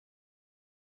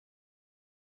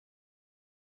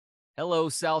Hello,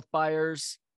 South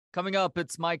Buyers. Coming up,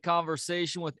 it's my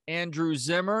conversation with Andrew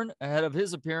Zimmern ahead of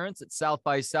his appearance at South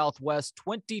by Southwest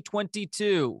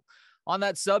 2022. On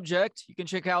that subject, you can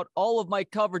check out all of my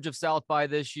coverage of South by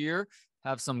this year.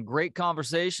 Have some great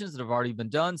conversations that have already been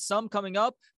done, some coming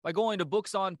up, by going to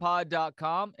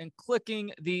booksonpod.com and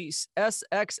clicking the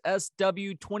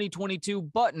SXSW 2022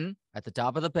 button at the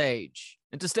top of the page.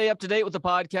 And to stay up to date with the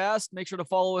podcast, make sure to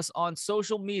follow us on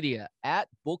social media at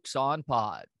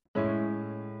BooksOnPod.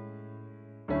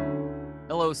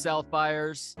 Hello, South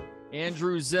Buyers.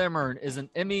 Andrew Zimmern is an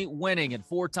Emmy-winning and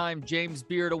four-time James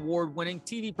Beard Award-winning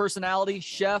TV personality,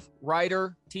 chef,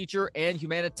 writer, teacher, and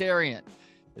humanitarian.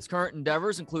 His current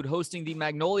endeavors include hosting the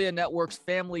Magnolia Network's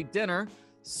Family Dinner,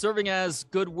 serving as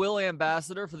Goodwill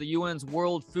Ambassador for the UN's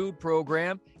World Food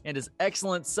Program, and his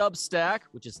excellent Substack,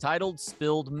 which is titled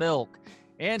Spilled Milk.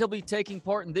 And he'll be taking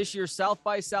part in this year's South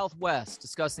by Southwest,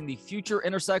 discussing the future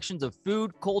intersections of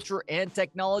food, culture, and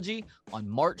technology on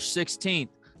March 16th.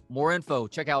 More info,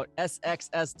 check out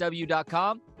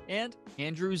sxsw.com and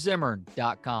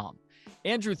andrewzimmern.com.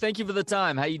 Andrew, thank you for the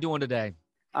time. How you doing today?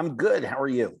 I'm good. How are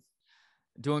you?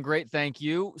 Doing great, thank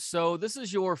you. So this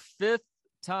is your fifth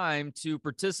time to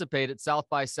participate at South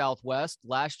by Southwest.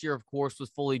 Last year, of course, was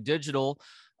fully digital.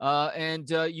 And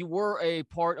you were a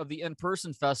part of the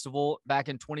in-person festival back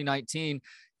in 2019.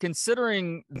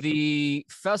 Considering the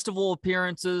festival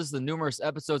appearances, the numerous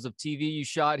episodes of TV you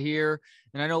shot here,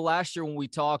 and I know last year when we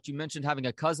talked, you mentioned having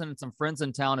a cousin and some friends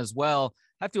in town as well.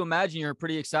 I have to imagine you're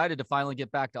pretty excited to finally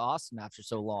get back to Austin after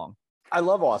so long. I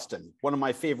love Austin, one of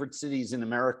my favorite cities in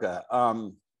America.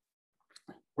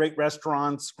 Great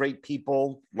restaurants, great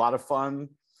people, a lot of fun,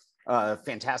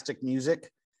 fantastic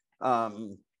music.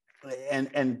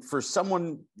 And for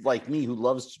someone like me who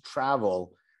loves to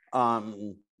travel, I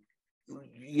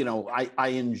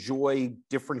enjoy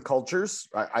different cultures.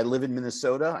 I live in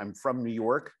Minnesota. I'm from New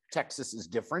York. Texas is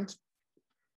different.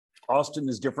 Austin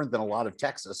is different than a lot of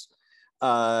Texas.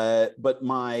 But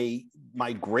my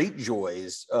great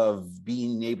joys of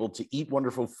being able to eat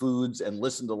wonderful foods and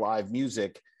listen to live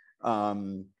music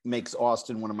makes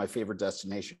Austin one of my favorite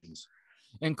destinations.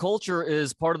 And culture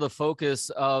is part of the focus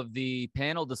of the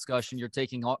panel discussion you're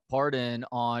taking part in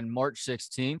on March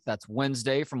 16th. That's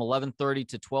Wednesday from 11:30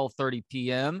 to 12:30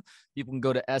 p.m. People can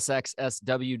go to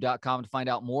sxsw.com to find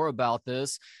out more about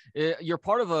this. You're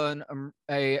part of an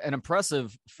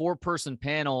impressive four-person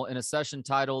panel in a session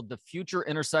titled The Future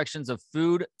Intersections of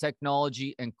Food,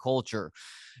 Technology, and Culture.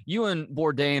 You and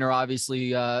Bourdain are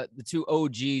obviously the two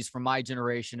OGs from my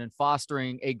generation in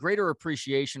fostering a greater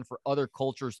appreciation for other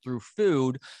cultures through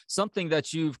food, something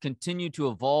that you've continued to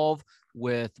evolve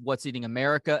with What's Eating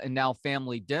America and now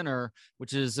Family Dinner,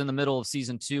 which is in the middle of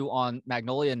season 2 on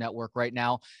Magnolia Network right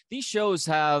now. These shows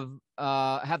have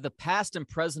the past and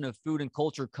present of food and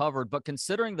culture covered, but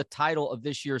considering the title of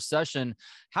this year's session,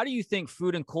 how do you think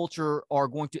food and culture are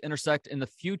going to intersect in the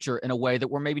future in a way that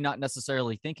we're maybe not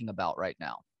necessarily thinking about right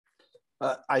now?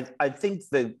 I think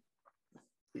that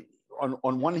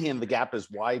on one hand, the gap is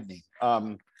widening.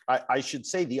 I should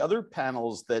say the other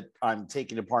panels that I'm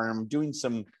taking apart, I'm doing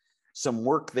some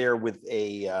work there with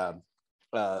a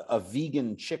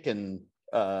vegan chicken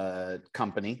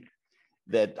company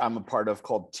that I'm a part of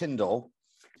called Tyndall.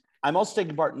 I'm also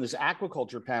taking part in this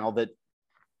aquaculture panel that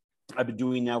I've been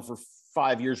doing now for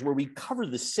 5 years, where we cover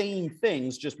the same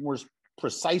things, just more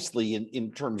precisely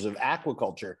in terms of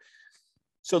aquaculture.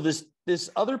 So this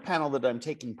other panel that I'm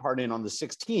taking part in on the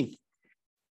 16th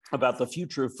about the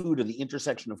future of food and the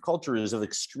intersection of culture is of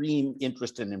extreme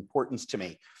interest and importance to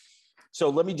me. So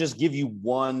let me just give you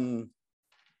one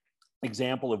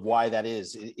example of why that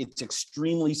is. It's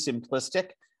extremely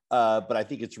simplistic, but I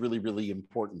think it's really, really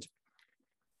important.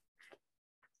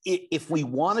 If we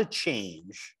want to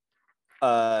change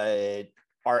our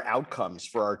outcomes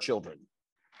for our children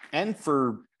and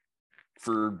for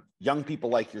young people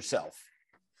like yourself,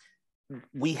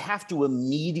 we have to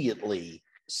immediately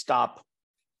stop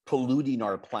polluting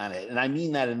our planet. And I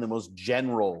mean that in the most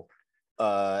general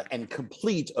and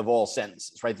complete of all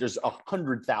sentences, right? There's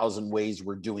 100,000 ways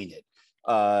we're doing it,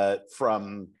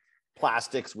 from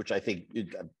plastics, which I think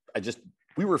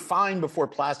we were fine before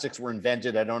plastics were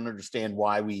invented. I don't understand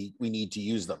why we need to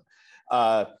use them.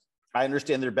 I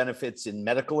understand their benefits in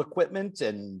medical equipment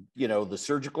and, the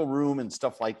surgical room and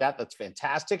stuff like that. That's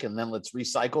fantastic. And then let's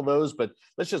recycle those, but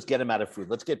let's just get them out of food.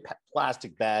 Let's get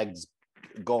plastic bags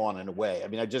gone and away. I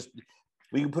mean,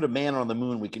 we can put a man on the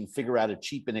moon. We can figure out a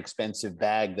cheap and expensive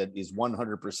bag that is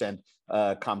 100%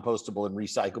 compostable and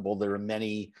recyclable. There are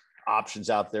many options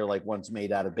out there, like ones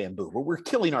made out of bamboo, but we're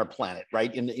killing our planet,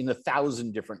 right? In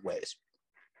 1,000 different ways.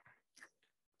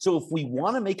 So if we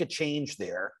want to make a change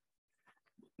there,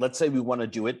 let's say we want to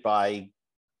do it by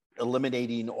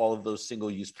eliminating all of those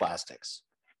single-use plastics.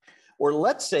 Or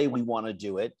let's say we want to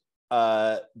do it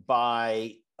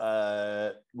by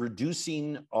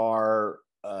reducing our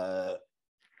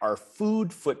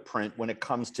food footprint when it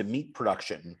comes to meat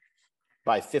production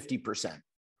by 50%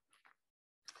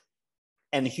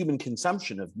 and human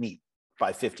consumption of meat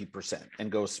by 50%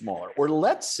 and go smaller. Or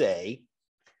let's say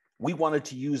we wanted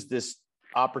to use this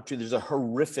opportunity. There's a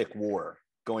horrific war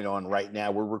going on right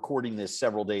now. We're recording this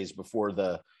several days before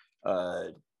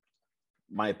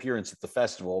my appearance at the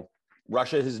festival.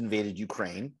 Russia has invaded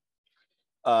Ukraine.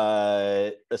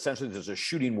 Essentially, there's a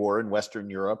shooting war in Western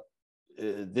Europe.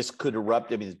 This could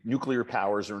erupt. I mean, nuclear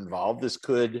powers are involved. This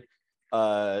could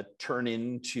turn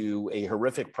into a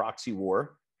horrific proxy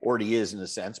war. Already is, in a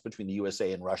sense, between the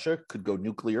USA and Russia. Could go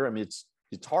nuclear. I mean, it's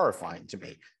horrifying to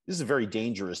me. This is a very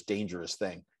dangerous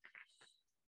thing.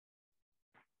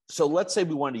 So let's say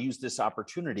we want to use this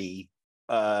opportunity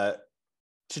to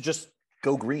just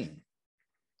go green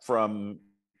from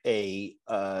a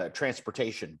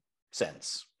transportation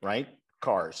sense, right?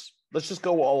 Cars. Let's just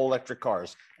go all electric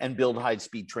cars and build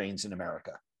high-speed trains in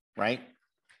America, right?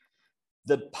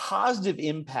 The positive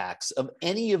impacts of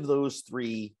any of those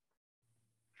three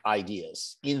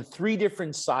ideas in three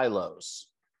different silos,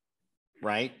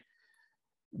 right,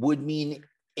 would mean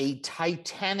a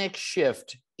titanic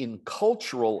shift in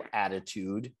cultural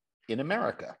attitude in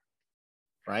America,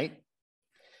 right?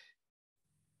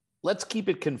 Let's keep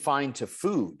it confined to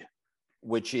food,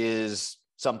 which is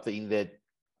something that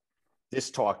this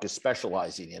talk is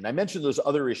specializing in. I mentioned those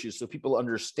other issues so people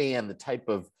understand the type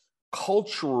of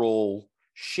cultural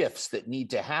shifts that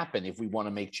need to happen if we want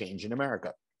to make change in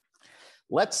America.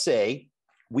 Let's say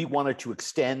we wanted to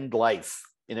extend life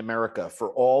in America for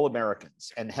all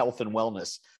Americans and health and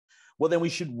wellness. Well, then we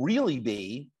should really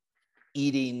be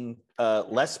eating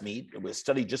less meat. A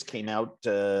study just came out,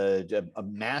 a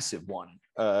massive one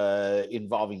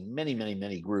involving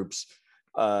many groups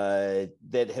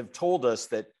that have told us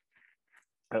that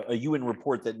a UN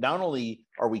report that not only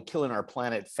are we killing our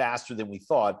planet faster than we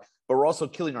thought, but we're also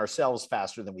killing ourselves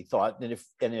faster than we thought. And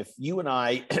if you and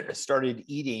I started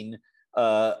eating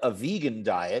a vegan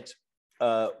diet,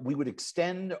 we would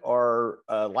extend our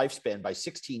lifespan by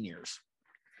 16 years.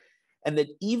 And that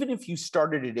even if you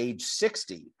started at age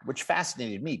 60, which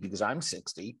fascinated me because I'm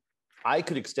 60, I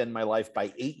could extend my life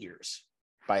by 8 years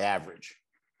by average,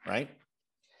 right?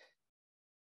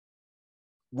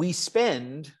 We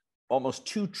spend almost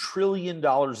 $2 trillion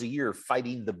a year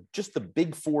fighting just the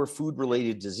big four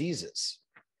food-related diseases.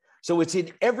 So it's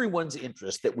in everyone's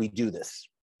interest that we do this.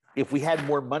 If we had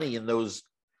more money in those,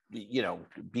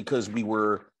 because we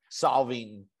were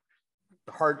solving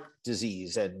heart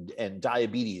disease and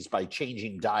diabetes by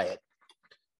changing diet,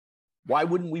 why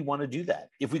wouldn't we want to do that?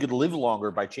 If we could live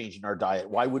longer by changing our diet,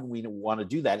 why wouldn't we want to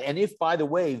do that? And if, by the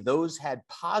way, those had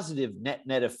positive net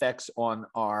effects on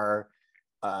our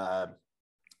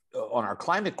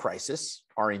climate crisis,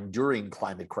 our enduring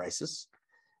climate crisis,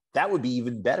 that would be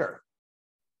even better.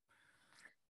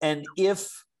 And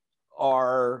if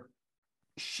our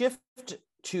shift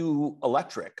to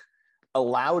electric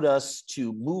allowed us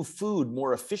to move food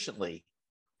more efficiently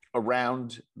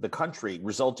around the country,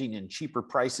 resulting in cheaper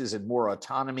prices and more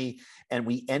autonomy, and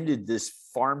we ended this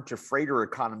farm to freighter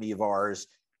economy of ours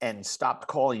and stopped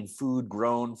calling food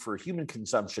grown for human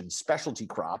consumption specialty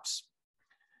crops,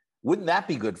 wouldn't that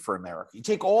be good for America? You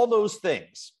take all those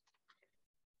things,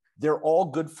 they're all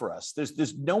good for us.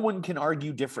 There's no one can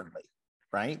argue differently,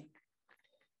 right?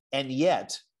 And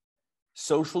yet,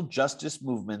 social justice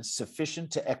movements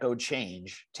sufficient to echo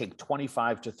change take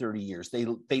 25 to 30 years.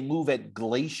 They move at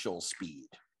glacial speed,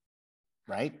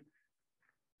 right?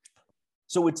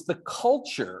 So it's the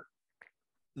culture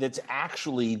that's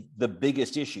actually the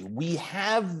biggest issue. We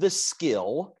have the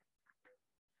skill,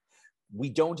 we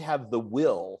don't have the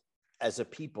will as a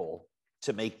people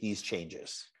to make these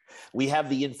changes. We have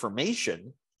the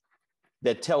information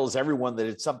that tells everyone that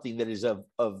it's something that is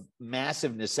of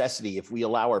massive necessity. If we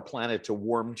allow our planet to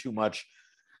warm too much,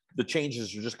 the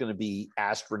changes are just going to be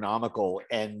astronomical.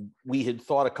 And we had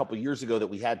thought a couple of years ago that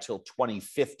we had till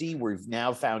 2050. We've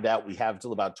now found out we have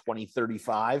till about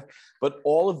 2035. But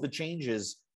all of the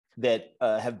changes that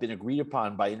have been agreed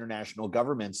upon by international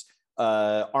governments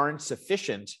aren't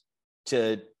sufficient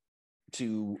to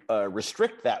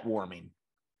restrict that warming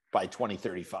by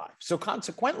 2035. So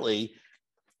consequently,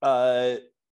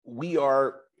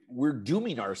 we're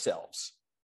dooming ourselves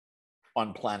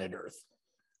on planet Earth.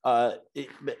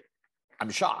 I'm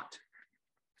shocked.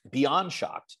 beyond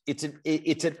shocked. It's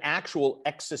an actual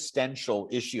existential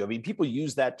issue. I mean, people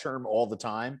use that term all the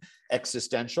time,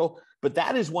 existential, but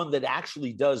that is one that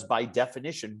actually does, by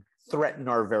definition, threaten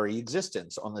our very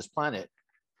existence on this planet.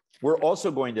 We're also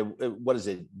going to, what is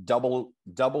it, double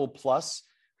plus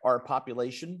our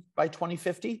population by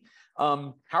 2050.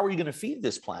 How are you going to feed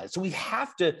this planet? So we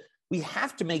have to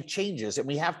make changes, and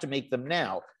we have to make them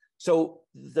now. So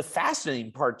the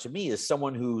fascinating part to me, as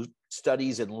someone who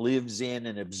studies and lives in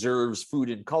and observes food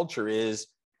and culture, is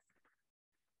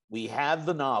we have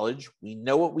the knowledge, we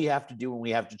know what we have to do, and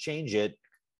we have to change it.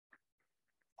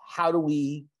 How do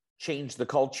we change the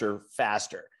culture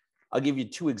faster? I'll give you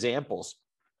two examples.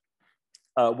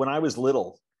 When I was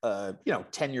little,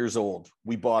 10 years old,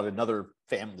 we bought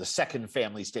the second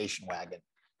family station wagon.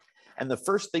 And the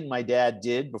first thing my dad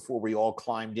did before we all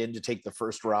climbed in to take the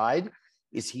first ride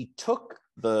is he took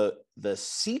the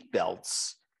seat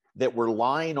belts that were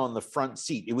lying on the front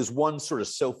seat. It was one sort of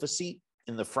sofa seat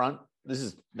in the front. This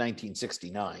is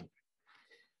 1969.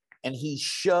 And he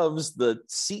shoves the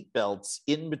seat belts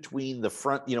in between the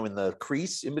front, in the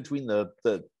crease, in between the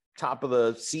top of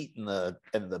the seat and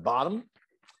the bottom.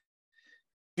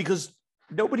 Because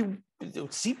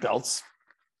seatbelts,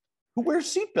 who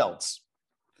wears seatbelts?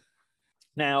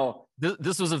 Now,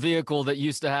 this was a vehicle that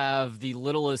used to have the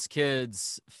littlest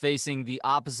kids facing the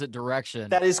opposite direction.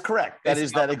 That is correct. That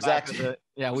is that exact.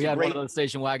 Yeah, we had one of those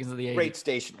station wagons of the 80s. Great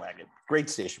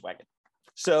station wagon.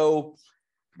 So,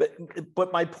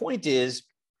 but my point is,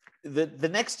 the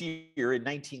next year in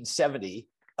 1970,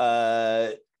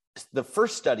 the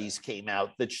first studies came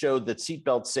out that showed that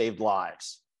seatbelts saved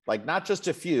lives. Like, not just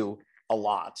a few, a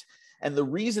lot. And the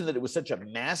reason that it was such a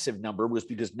massive number was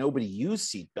because nobody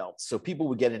used seatbelts. So people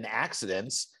would get in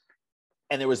accidents,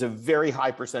 and there was a very high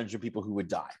percentage of people who would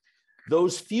die.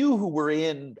 Those few who were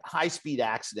in high-speed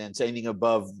accidents, anything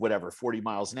above 40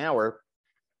 miles an hour,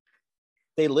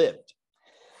 they lived.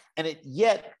 And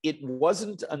yet it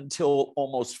wasn't until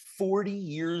almost 40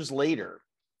 years later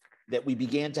that we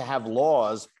began to have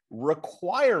laws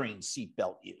requiring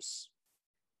seatbelt use.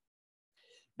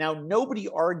 Now, nobody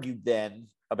argued then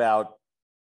about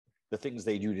the things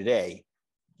they do today.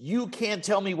 You can't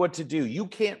tell me what to do. You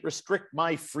can't restrict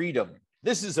my freedom.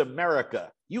 This is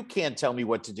America. You can't tell me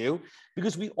what to do,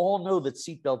 because we all know that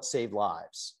seatbelts save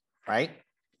lives, right?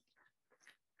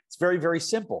 It's very, very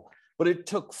simple. But it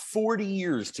took 40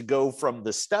 years to go from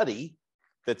the study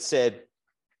that said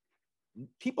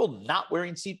people not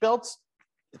wearing seatbelts,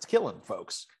 it's killing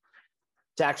folks,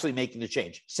 to actually making the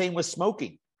change. Same with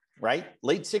smoking. Right?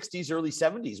 Late 60s, early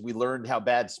 70s, we learned how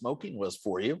bad smoking was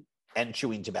for you, and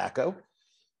chewing tobacco.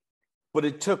 But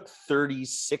it took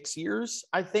 36 years,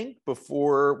 I think,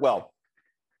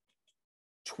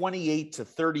 28 to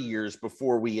 30 years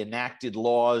before we enacted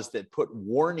laws that put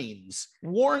warnings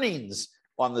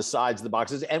on the sides of the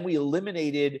boxes, and we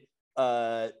eliminated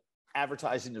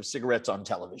advertising of cigarettes on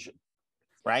television,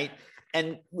 right?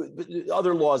 And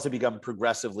other laws have become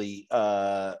progressively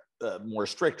more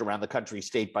strict around the country,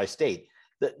 state by state.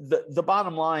 The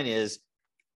bottom line is,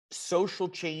 social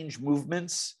change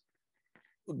movements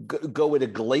go at a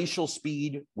glacial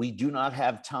speed. We do not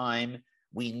have time.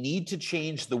 We need to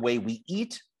change the way we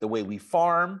eat, the way we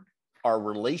farm, our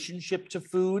relationship to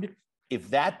food.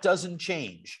 If that doesn't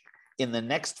change in the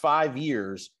next 5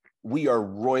 years, we are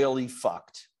royally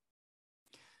fucked.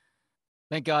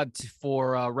 Thank God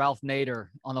for Ralph Nader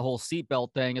on the whole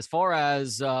seatbelt thing. As far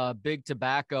as big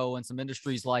tobacco and some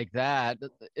industries like that,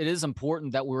 it is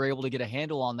important that we're able to get a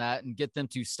handle on that and get them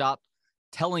to stop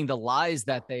telling the lies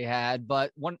that they had.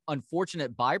 But one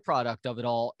unfortunate byproduct of it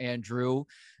all, Andrew,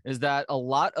 is that a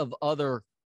lot of other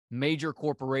major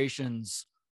corporations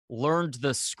learned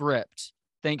the script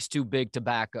thanks to big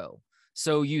tobacco.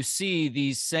 So you see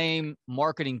these same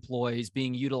marketing ploys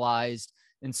being utilized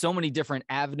in so many different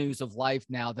avenues of life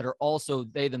now that are also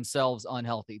they themselves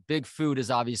unhealthy. Big food is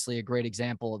obviously a great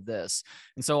example of this.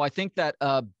 And so I think that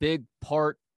a big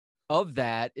part of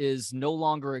that is no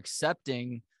longer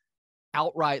accepting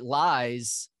outright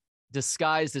lies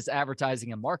disguised as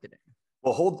advertising and marketing.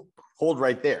 Well, hold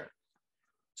right there.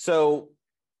 So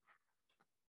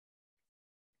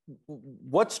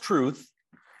what's truth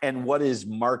and what is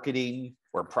marketing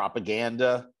or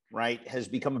propaganda, right, has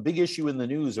become a big issue in the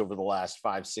news over the last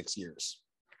 5-6 years.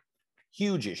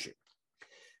 Huge issue.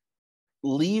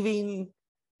 Leaving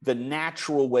the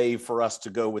natural way for us to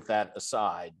go with that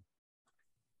aside,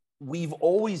 we've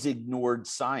always ignored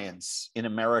science in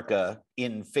America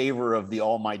in favor of the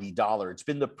almighty dollar. It's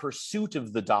been the pursuit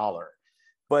of the dollar.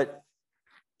 But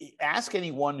ask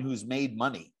anyone who's made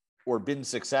money or been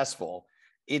successful,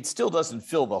 it still doesn't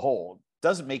fill the hole,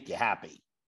 doesn't make you happy.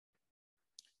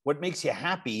 What makes you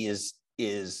happy is,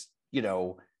 you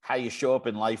know, how you show up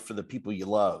in life for the people you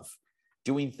love,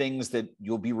 doing things that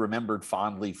you'll be remembered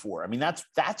fondly for. I mean,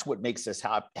 that's what makes us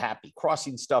happy,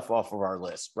 crossing stuff off of our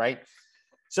list, right?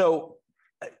 So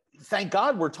thank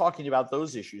God we're talking about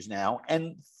those issues now.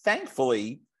 And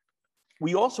thankfully,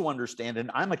 we also understand,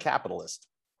 and I'm a capitalist.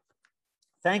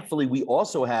 Thankfully, we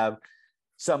also have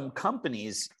some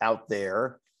companies out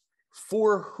there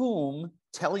for whom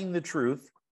telling the truth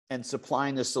and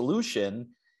supplying a solution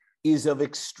is of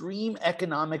extreme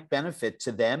economic benefit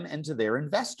to them and to their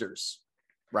investors,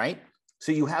 right?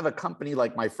 So you have a company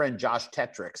like my friend Josh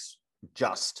Tetrick's,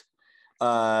 Just.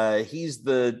 He's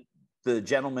the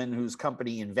gentleman whose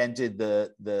company invented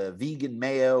the vegan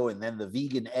mayo and then the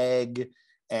vegan egg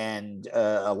and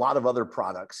a lot of other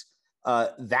products.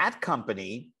 That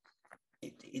company,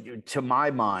 to my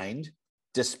mind,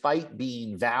 despite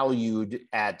being valued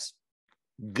at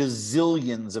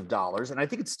gazillions of dollars, and I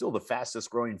think it's still the fastest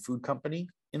growing food company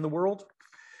in the world,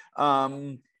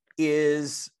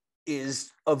 is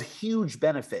of huge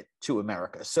benefit to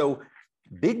America. So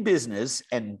big business,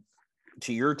 and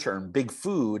to your term, big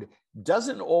food,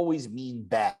 doesn't always mean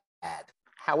bad.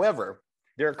 However,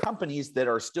 there are companies that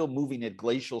are still moving at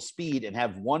glacial speed and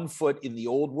have one foot in the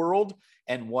old world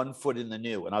and one foot in the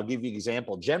new. And I'll give you an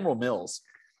example. General Mills,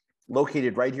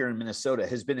 located right here in Minnesota,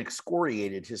 has been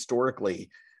excoriated historically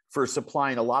for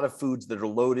supplying a lot of foods that are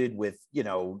loaded with, you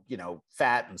know,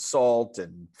 fat and salt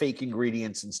and fake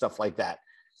ingredients and stuff like that.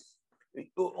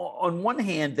 On one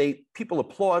hand, people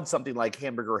applaud something like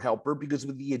Hamburger Helper because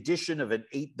with the addition of an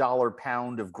 $8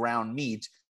 pound of ground meat,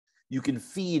 you can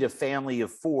feed a family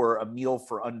of 4 a meal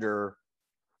for under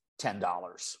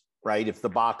 $10, right? If the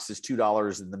box is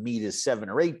 $2 and the meat is $7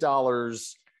 or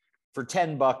 $8, for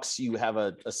 $10, you have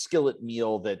a skillet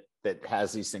meal that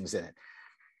has these things in it.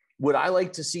 Would I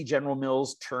like to see General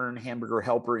Mills turn Hamburger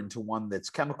Helper into one that's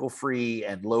chemical free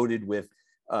and loaded with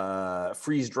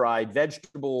freeze-dried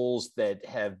vegetables that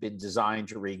have been designed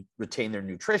to retain their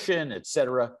nutrition, et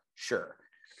cetera? Sure.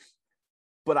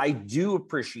 But I do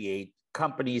appreciate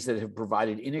companies that have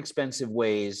provided inexpensive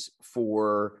ways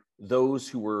for those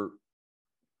who were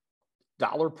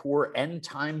dollar poor and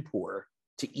time poor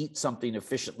to eat something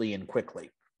efficiently and quickly.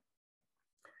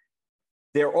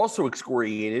 They're also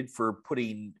excoriated for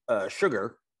putting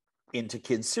sugar into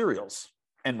kids' cereals,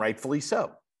 and rightfully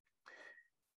so.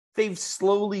 They've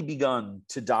slowly begun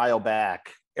to dial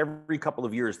back. Every couple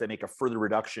of years, they make a further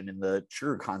reduction in the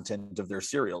sugar content of their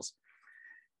cereals.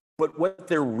 But what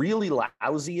they're really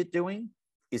lousy at doing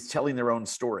is telling their own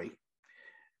story.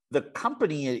 The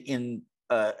company and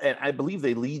I believe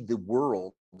they lead the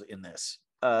world in this,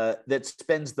 that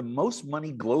spends the most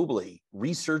money globally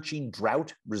researching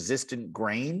drought-resistant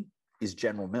grain is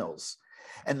General Mills.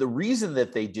 And the reason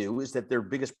that they do is that their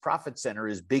biggest profit center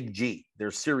is Big G,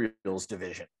 their cereals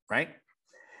division, right?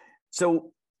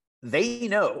 So they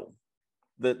know,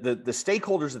 the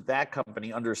stakeholders at that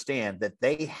company understand that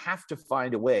they have to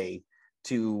find a way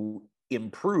to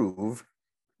improve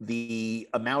the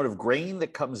amount of grain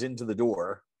that comes into the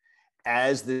door.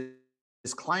 As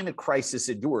this climate crisis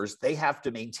endures, they have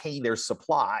to maintain their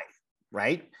supply,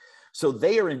 right? So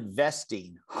they are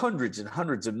investing hundreds and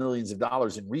hundreds of millions of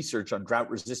dollars in research on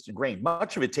drought-resistant grain,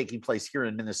 much of it taking place here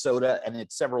in Minnesota and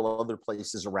at several other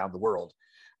places around the world.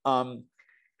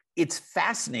 It's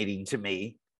fascinating to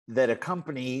me that a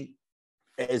company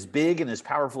as big and as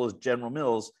powerful as General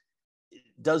Mills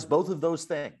does both of those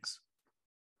things,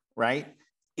 right?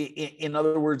 In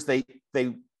other words, they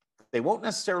won't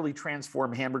necessarily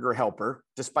transform Hamburger Helper,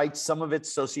 despite some of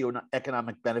its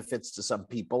socioeconomic benefits to some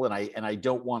people. And I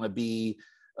don't want to be,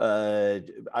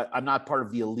 I'm not part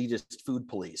of the elitist food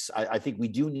police. I think we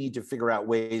do need to figure out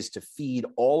ways to feed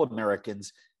all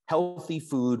Americans healthy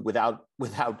food without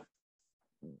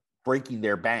breaking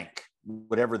their bank,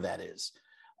 whatever that is.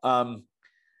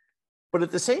 But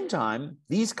at the same time,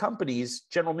 these companies,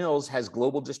 General Mills has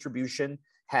global distribution,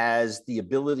 has the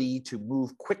ability to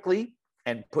move quickly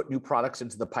and put new products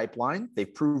into the pipeline.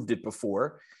 They've proved it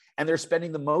before. And they're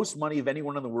spending the most money of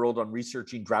anyone in the world on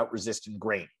researching drought-resistant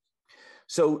grain.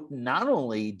 So not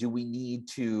only do we need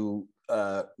to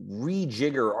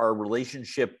rejigger our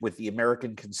relationship with the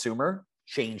American consumer,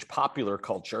 change popular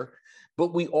culture,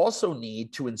 but we also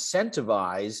need to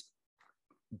incentivize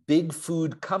big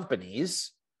food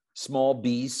companies, small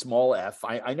b, small f.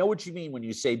 I know what you mean when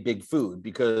you say big food,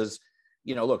 because,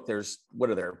 you know, look, what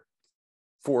are there?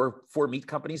 Four meat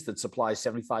companies that supply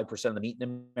 75% of the meat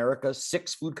in America,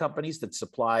 6 food companies that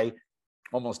supply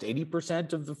almost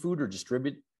 80% of the food or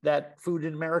distribute that food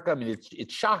in America. I mean,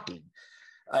 it's shocking.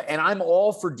 And I'm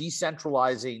all for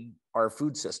decentralizing our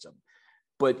food system.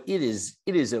 but it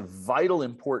is of vital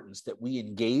importance that we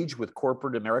engage with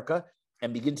corporate America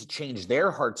and begin to change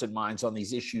their hearts and minds on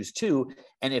these issues too.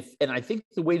 And I think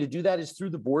the way to do that is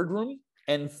through the boardroom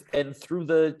and through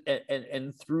the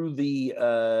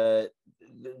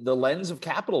lens of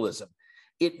capitalism.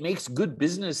 It makes good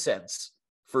business sense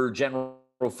for General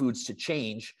Foods to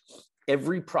change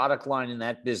every product line in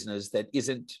that business that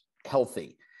isn't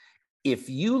healthy.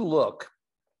 If you look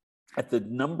at the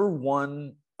number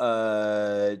one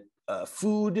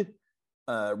food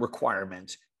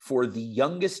requirement for the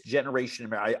youngest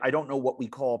generation, I don't know what we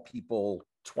call people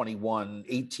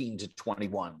 18 to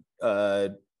 21.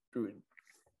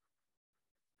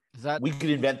 We could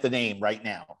invent the name right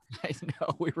now. I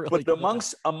know we really. But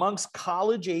amongst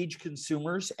college age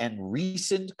consumers and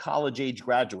recent college age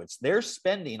graduates, they're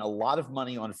spending a lot of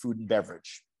money on food and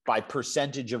beverage by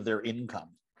percentage of their income.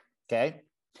 Okay.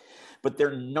 But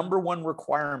their number one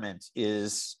requirement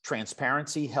is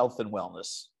transparency, health, and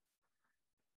wellness.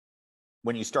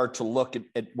 When you start to look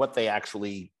at what they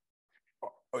actually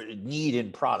need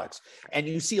in products, and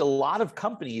you see a lot of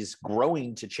companies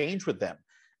growing to change with them.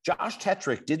 Josh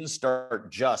Tetrick didn't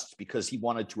start just because he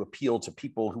wanted to appeal to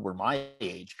people who were my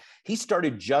age. He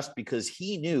started just because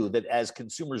he knew that as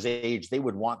consumers age, they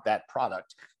would want that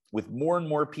product. With more and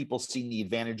more people seeing the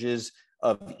advantages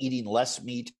of eating less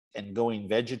meat and going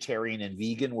vegetarian and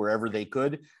vegan wherever they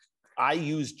could, I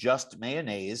use Just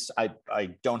Mayonnaise. I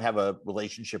don't have a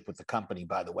relationship with the company,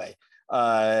 by the way.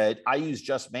 I use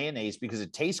Just Mayonnaise because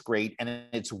it tastes great, and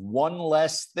it's one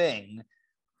less thing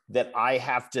that I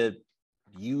have to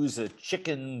use a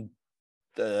chicken,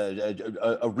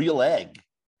 a real egg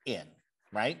in,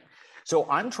 right? So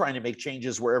I'm trying to make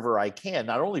changes wherever I can,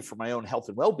 not only for my own health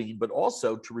and well-being, but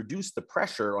also to reduce the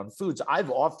pressure on foods.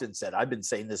 I've often said, I've been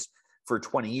saying this for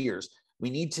 20 years, we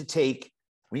need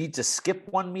to skip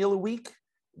one meal a week.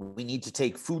 We need to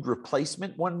take food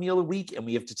replacement one meal a week, and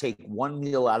we have to take one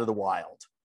meal out of the wild.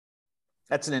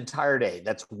 That's an entire day.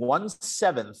 That's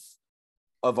 1/7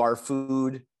 of our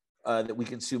food that we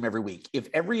consume every week. If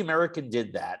every American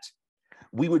did that,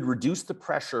 we would reduce the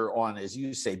pressure on, as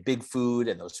you say, big food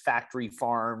and those factory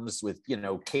farms with,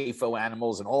 CAFO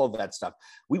animals and all of that stuff.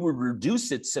 We would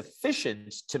reduce it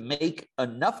sufficient to make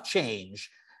enough change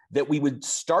that we would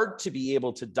start to be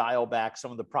able to dial back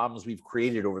some of the problems we've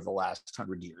created over the last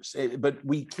 100 years. But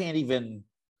we can't even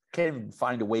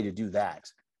find a way to do that.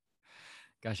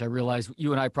 Gosh, I realize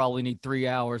you and I probably need 3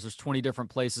 hours. There's 20 different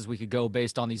places we could go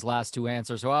based on these last two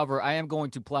answers. However, I am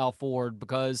going to plow forward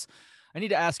because I need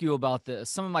to ask you about this.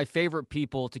 Some of my favorite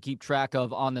people to keep track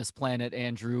of on this planet,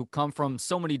 Andrew, come from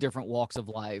so many different walks of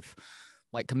life,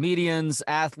 like comedians,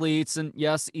 athletes, and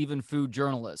yes, even food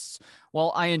journalists.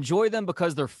 While I enjoy them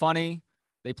because they're funny,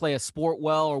 they play a sport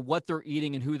well, or what they're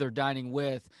eating and who they're dining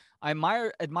with, I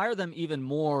admire them even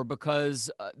more because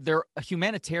they're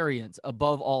humanitarians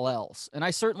above all else. And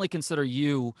I certainly consider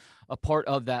you a part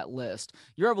of that list.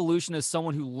 Your evolution as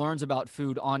someone who learns about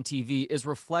food on TV is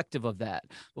reflective of that.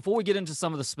 Before we get into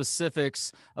some of the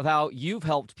specifics of how you've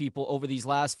helped people over these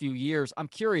last few years, I'm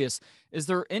curious, is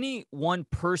there any one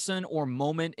person or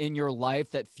moment in your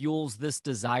life that fuels this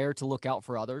desire to look out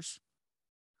for others?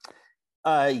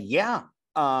 Yeah.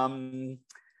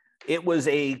 It was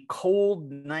a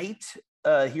cold night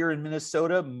here in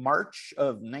Minnesota, March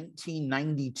of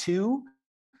 1992.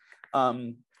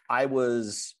 I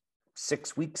was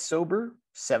 6 weeks sober,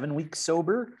 7 weeks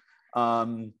sober.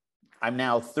 I'm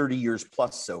now 30 years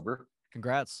plus sober.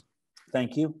 Congrats.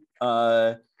 Thank you.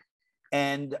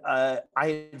 And I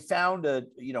had found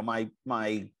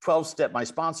my 12-step, my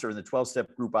sponsor in the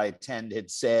 12-step group I attend had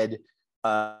said,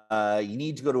 you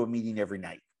need to go to a meeting every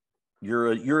night.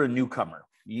 You're a newcomer.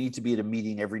 You need to be at a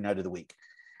meeting every night of the week.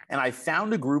 And I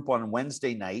found a group on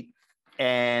Wednesday night,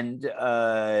 and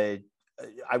I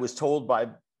was told by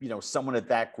someone at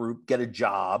that group, get a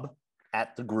job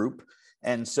at the group.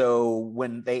 And so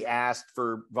when they asked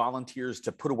for volunteers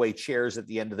to put away chairs at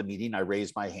the end of the meeting, I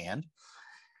raised my hand.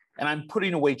 And I'm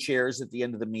putting away chairs at the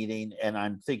end of the meeting, and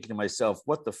I'm thinking to myself,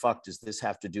 what the fuck does this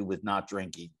have to do with not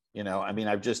drinking?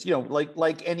 I've just,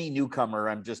 like any newcomer,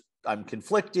 I'm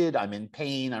conflicted, I'm in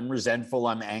pain, I'm resentful,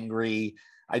 I'm angry,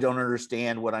 I don't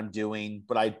understand what I'm doing,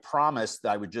 but I promised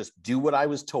that I would just do what I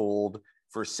was told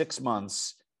for 6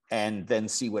 months and then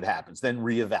see what happens, then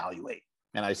reevaluate.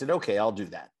 And I said, okay, I'll do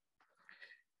that.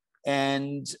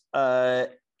 And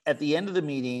at the end of the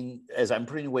meeting, as I'm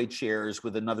putting away chairs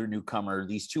with another newcomer,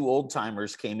 these two old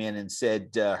timers came in and said,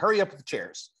 hurry up with the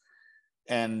chairs.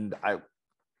 And I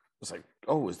was like,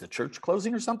 oh, is the church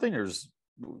closing or something? Or is,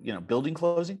 building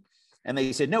closing? And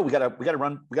they said, no, we gotta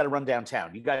run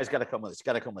downtown. You guys gotta come with us. You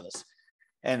gotta come with us.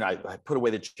 And I put away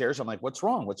the chairs. I'm like, what's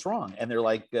wrong? What's wrong? And they're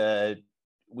like,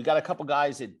 we got a couple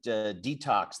guys at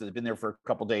Detox that have been there for a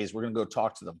couple days. We're going to go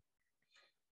talk to them.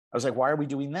 I was like, why are we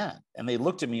doing that? And they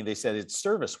looked at me and they said, it's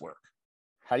service work.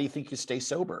 How do you think you stay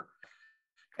sober?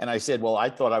 And I said, well, I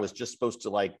thought I was just supposed to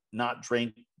like not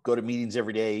drink, go to meetings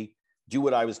every day, do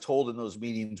what I was told in those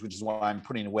meetings, which is why I'm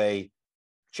putting away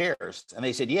chairs. And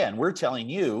they said, yeah. And we're telling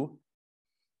you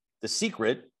the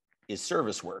secret is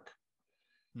service work.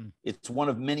 It's one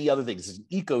of many other things. It's an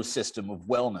ecosystem of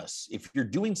wellness. If you're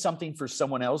doing something for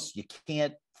someone else, you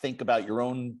can't think about your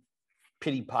own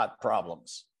pity pot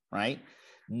problems, right?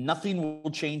 Nothing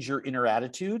will change your inner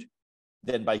attitude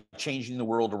than by changing the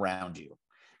world around you.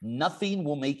 Nothing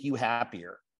will make you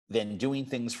happier than doing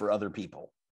things for other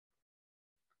people.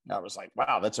 I was like,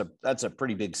 wow, that's a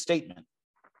pretty big statement.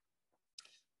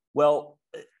 Well,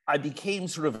 I became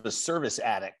sort of a service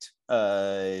addict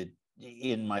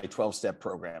in my 12-step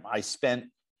program. I spent,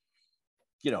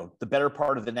 the better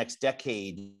part of the next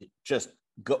decade just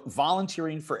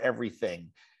volunteering for everything,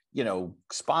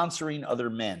 sponsoring other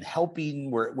men, helping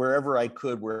wherever I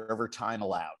could, wherever time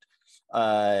allowed.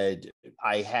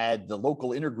 I had the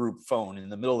local intergroup phone in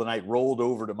the middle of the night rolled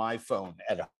over to my phone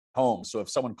at home. So if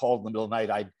someone called in the middle of the night,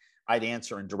 I'd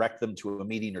answer and direct them to a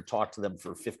meeting or talk to them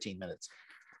for 15 minutes.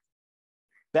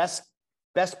 Best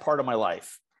part of my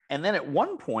life. And then at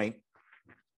one point,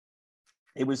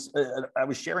 I was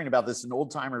sharing about this. An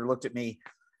old timer looked at me,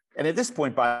 and at this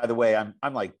point, by the way,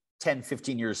 I'm like 10,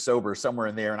 15 years sober, somewhere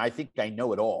in there, and I think I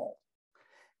know it all.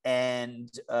 And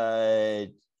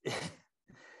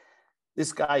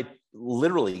this guy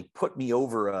literally put me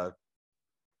over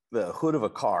the hood of a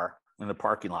car in the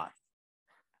parking lot.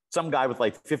 Some guy with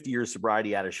like 50 years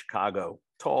sobriety out of Chicago,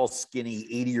 tall, skinny,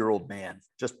 80-year-old man,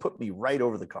 just put me right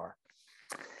over the car.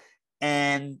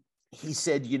 And he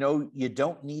said, you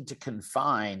don't need to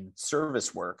confine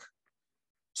service work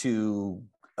to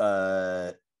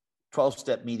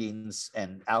 12-step meetings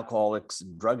and alcoholics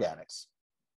and drug addicts.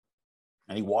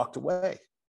 And he walked away.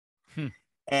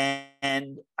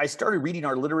 And I started reading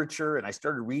our literature, and I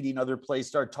started reading other places,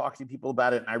 started talking to people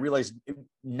about it. And I realized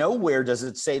nowhere does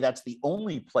it say that's the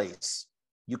only place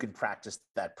you can practice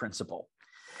that principle.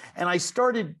 And I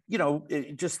started,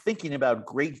 just thinking about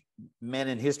great men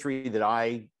in history that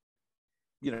I,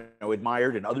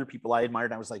 admired, and other people I admired.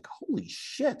 And I was like, holy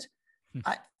shit.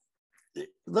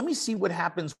 Let me see what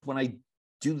happens when I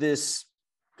do this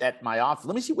at my office.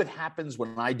 Let me see what happens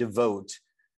when I devote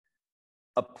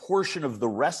a portion of the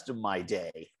rest of my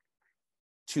day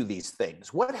to these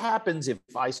things. What happens if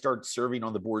I start serving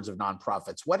on the boards of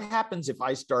nonprofits? What happens if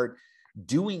I start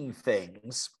doing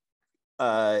things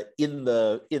in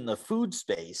the food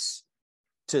space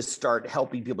to start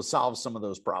helping people solve some of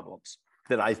those problems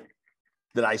that I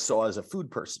saw as a food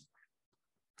person,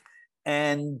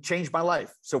 and changed my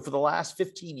life? So for the last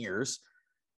 15 years,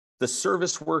 the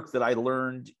service work that I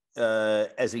learned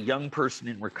as a young person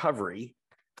in recovery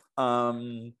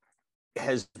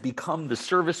has become the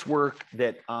service work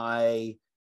that I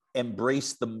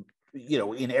embrace in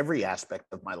every aspect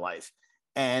of my life.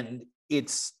 And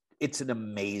it's an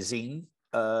amazing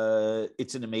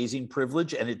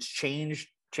privilege, and it's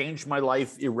changed my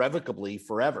life irrevocably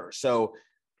forever. So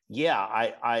yeah,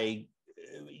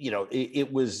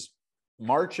 it was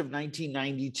March of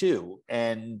 1992,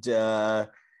 and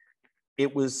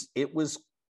it was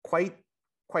quite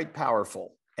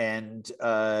powerful. And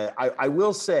I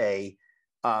will say,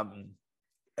 I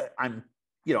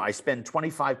spend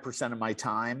 25% of my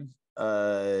time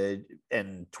and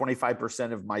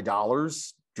 25% of my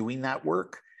dollars doing that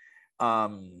work.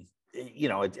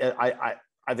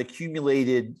 I've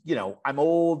accumulated, I'm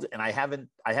old, and I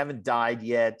haven't died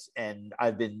yet. And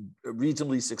I've been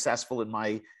reasonably successful in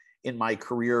my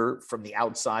career from the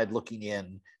outside looking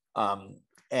in.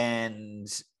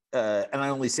 And I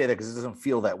only say that because it doesn't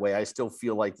feel that way. I still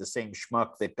feel like the same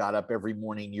schmuck that got up every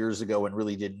morning years ago and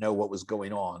really didn't know what was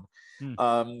going on.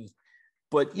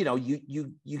 But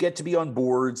you get to be on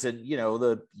boards, and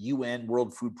the UN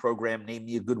World Food Program named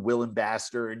me a Goodwill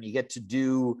Ambassador, and you get to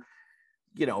do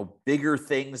bigger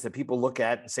things that people look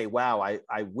at and say, wow,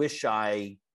 I wish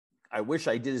I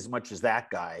did as much as that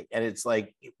guy. And it's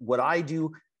like, what I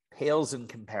do pales in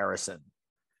comparison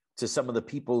to some of the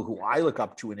people who I look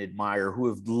up to and admire, who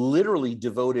have literally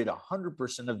devoted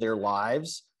 100% of their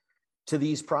lives to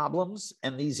these problems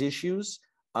and these issues.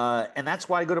 And that's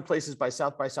why I go to places by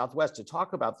South by Southwest to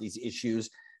talk about these issues,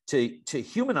 to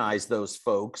humanize those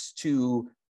folks, to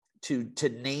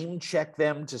name check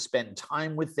them, to spend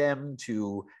time with them,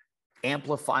 to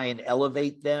amplify and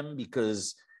elevate them,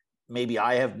 because maybe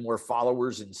I have more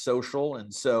followers in social.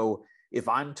 And so if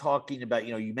I'm talking about,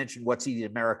 you mentioned What's Eating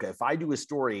America. If I do a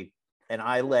story and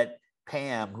I let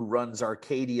Pam, who runs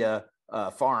Arcadia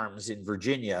Farms in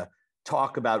Virginia,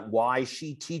 talk about why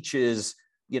she teaches,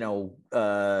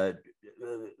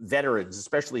 veterans,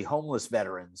 especially homeless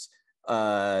veterans,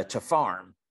 to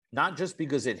farm, not just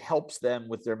because it helps them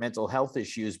with their mental health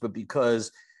issues, but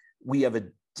because we have a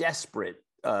desperate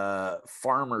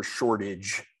farmer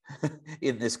shortage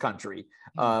in this country.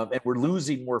 And we're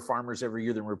losing more farmers every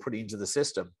year than we're putting into the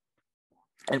system.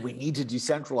 And we need to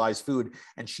decentralize food.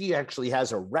 And she actually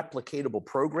has a replicatable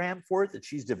program for it that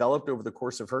she's developed over the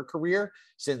course of her career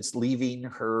since leaving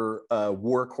her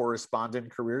war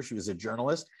correspondent career. She was a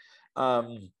journalist.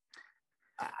 I'm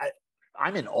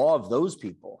in awe of those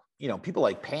people. People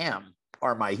like Pam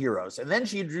are my heroes. And then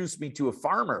she introduced me to a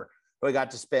farmer who I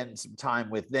got to spend some time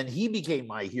with. Then he became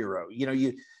my hero.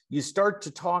 You start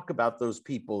to talk about those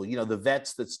people, the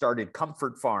vets that started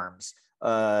Comfort Farms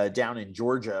down in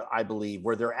Georgia, I believe,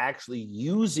 where they're actually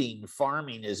using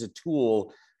farming as a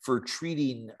tool for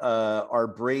treating our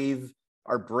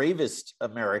bravest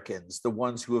Americans, the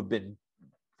ones who have been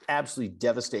absolutely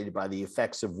devastated by the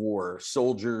effects of war,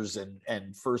 soldiers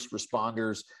and first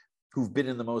responders who've been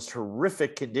in the most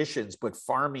horrific conditions, but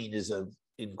farming is an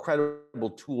incredible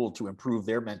tool to improve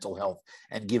their mental health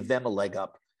and give them a leg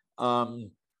up.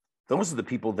 Those are the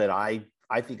people that I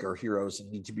think are heroes and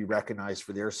need to be recognized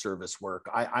for their service work.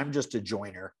 I'm just a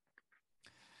joiner.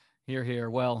 Hear, hear.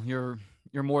 Well, you're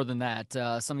more than that.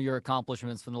 Some of your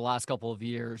accomplishments from the last couple of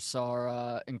years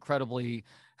are incredibly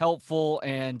helpful,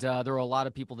 and there are a lot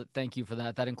of people that thank you for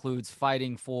that. That includes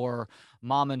fighting for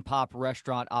mom and pop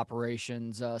restaurant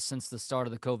operations since the start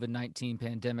of the COVID-19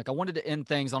 pandemic. I wanted to end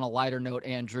things on a lighter note,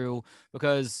 Andrew,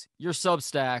 because your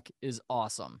Substack is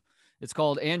awesome. It's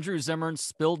called Andrew Zimmern's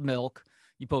Spilled Milk.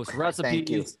 You post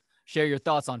recipes, share your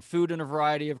thoughts on food in a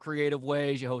variety of creative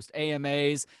ways. You host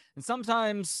AMAs, and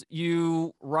sometimes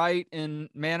you write in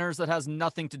manners that has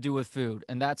nothing to do with food,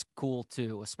 and that's cool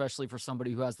too, especially for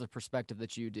somebody who has the perspective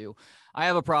that you do. I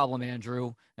have a problem,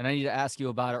 Andrew, and I need to ask you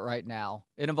about it right now.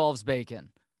 It involves bacon.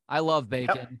 I love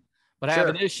bacon, but I have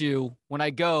an issue when I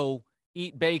go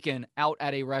eat bacon out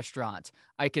at a restaurant.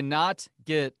 I cannot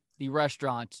get the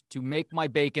restaurant to make my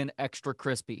bacon extra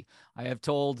crispy. I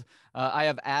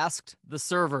have asked the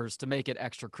servers to make it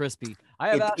extra crispy. I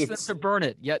have asked them to burn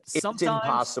it, yet sometimes it's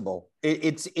impossible.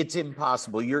 It's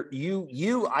impossible.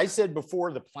 I said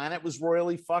before the planet was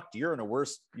royally fucked. You're in a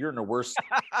worse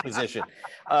position.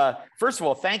 First of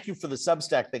all, thank you for the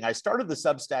Substack thing. I started the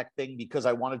Substack thing because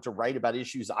I wanted to write about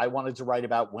issues I wanted to write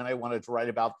about when I wanted to write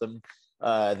about them.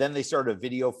 Then they started a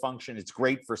video function. It's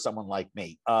great for someone like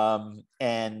me.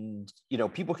 And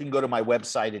people can go to my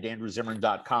website at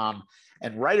andrewzimmern.com,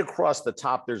 and right across the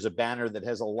top, there's a banner that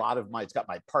has a lot of it's got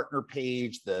my partner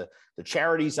page, the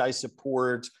charities I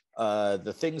support,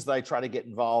 the things that I try to get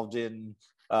involved in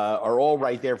are all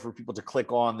right there for people to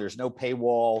click on. There's no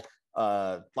paywall,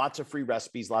 lots of free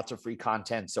recipes, lots of free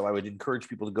content. So I would encourage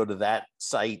people to go to that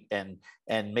site and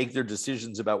make their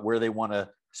decisions about where they want to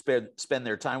spend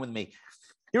their time with me.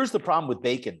 Here's the problem with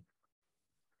bacon.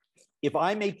 If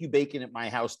I make you bacon at my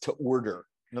house to order,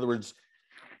 in other words,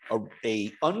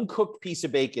 a uncooked piece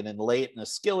of bacon and lay it in a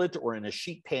skillet or in a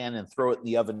sheet pan and throw it in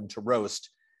the oven to roast,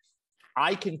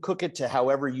 I can cook it to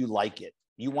however you like it.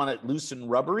 You want it loose and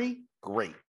rubbery?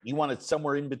 Great. You want it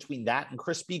somewhere in between that and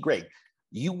crispy? Great.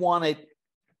 You want it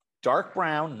dark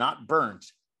brown, not burnt,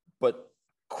 but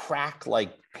cracked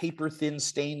like paper thin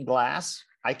stained glass?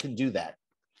 I can do that.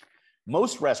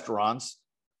 Most restaurants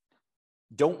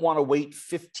don't want to wait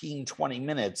 15, 20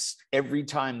 minutes every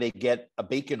time they get a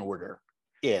bacon order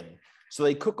in. So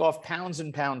they cook off pounds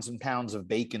and pounds and pounds of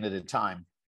bacon at a time.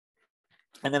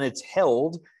 And then it's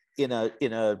held in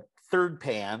a third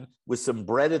pan with some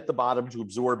bread at the bottom to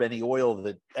absorb any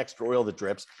extra oil that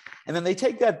drips. And then they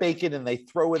take that bacon and they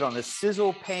throw it on a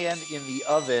sizzle pan in the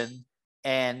oven,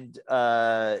 and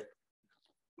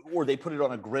or they put it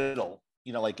on a griddle,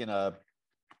 like in a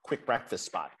quick breakfast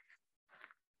spot.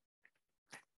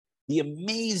 The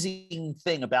amazing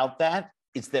thing about that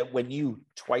is that when you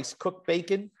twice cook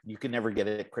bacon, you can never get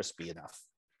it crispy enough.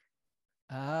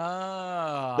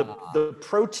 The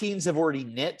proteins have already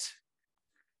knit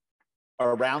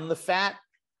around the fat,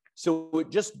 so it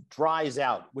just dries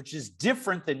out, which is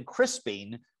different than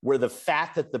crisping, where the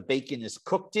fat that the bacon is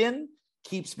cooked in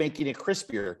keeps making it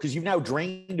crispier because you've now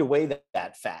drained away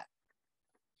that fat.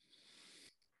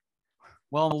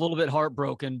 Well, I'm a little bit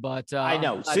heartbroken, but I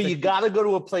know. So you got to go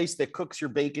to a place that cooks your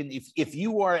bacon. If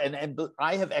you are, and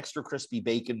I have extra crispy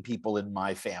bacon people in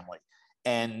my family,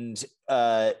 And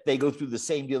they go through the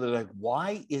same deal. They're like,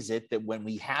 why is it that when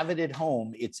we have it at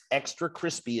home, it's extra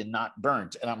crispy and not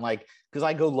burnt? And I'm like, because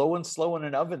I go low and slow in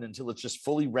an oven until it's just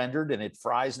fully rendered and it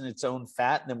fries in its own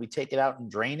fat. And then we take it out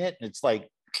and drain it. And it's like,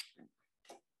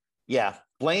 yeah,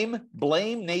 blame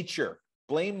nature,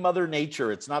 blame Mother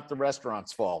Nature. It's not the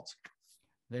restaurant's fault.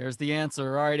 There's the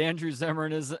answer. All right, Andrew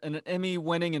Zimmern is an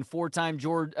Emmy-winning and four-time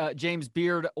James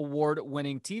Beard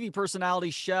Award-winning TV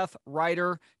personality, chef,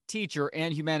 writer, teacher,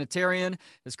 and humanitarian.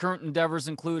 His current endeavors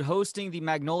include hosting the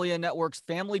Magnolia Network's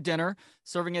Family Dinner,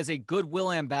 serving as a Goodwill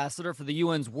Ambassador for the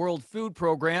UN's World Food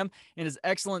Program, and his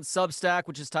excellent Substack,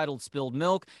 which is titled Spilled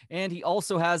Milk. And he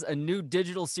also has a new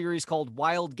digital series called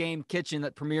Wild Game Kitchen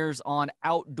that premieres on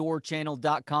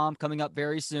OutdoorChannel.com coming up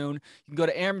very soon. You can go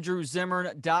to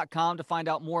AndrewZimmern.com to find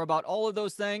out more about all of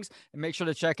those things, and make sure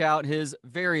to check out his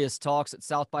various talks at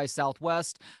South by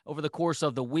Southwest over the course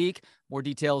of the week. More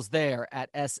details there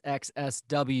at sxsw.com.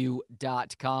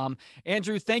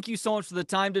 Andrew, thank you so much for the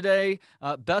time today.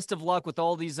 Best of luck with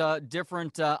all these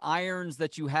different irons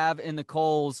that you have in the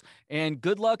coals, and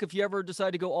good luck if you ever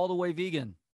decide to go all the way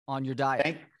vegan on your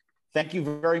diet. Thank you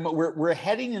very much. We're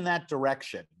heading in that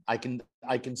direction. I can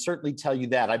certainly tell you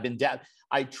that.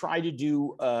 I try to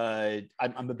do.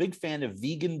 I'm a big fan of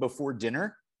vegan before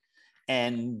dinner.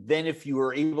 And then if you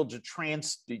are able to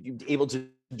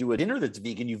do a dinner that's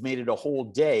vegan, you've made it a whole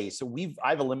day. So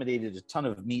I've eliminated a ton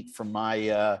of meat from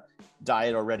my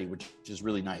diet already, which is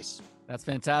really nice. That's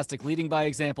fantastic. Leading by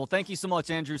example. Thank you so much,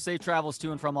 Andrew. Safe travels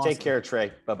to and from Austin. Take care,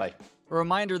 Trey. Bye-bye. A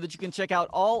reminder that you can check out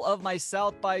all of my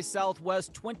South by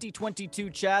Southwest 2022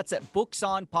 chats at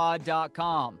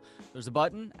booksonpod.com. There's a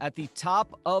button at the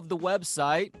top of the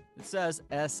website that says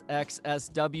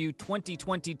SXSW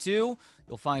 2022.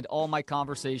 You'll find all my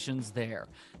conversations there.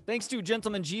 Thanks to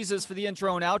Gentleman Jesus for the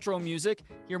intro and outro music.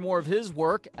 Hear more of his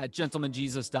work at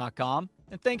gentlemanjesus.com.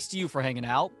 And thanks to you for hanging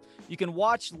out. You can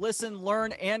watch, listen,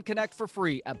 learn, and connect for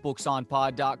free at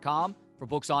booksonpod.com. For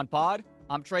Books on Pod,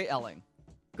 I'm Trey Elling.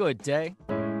 Good day.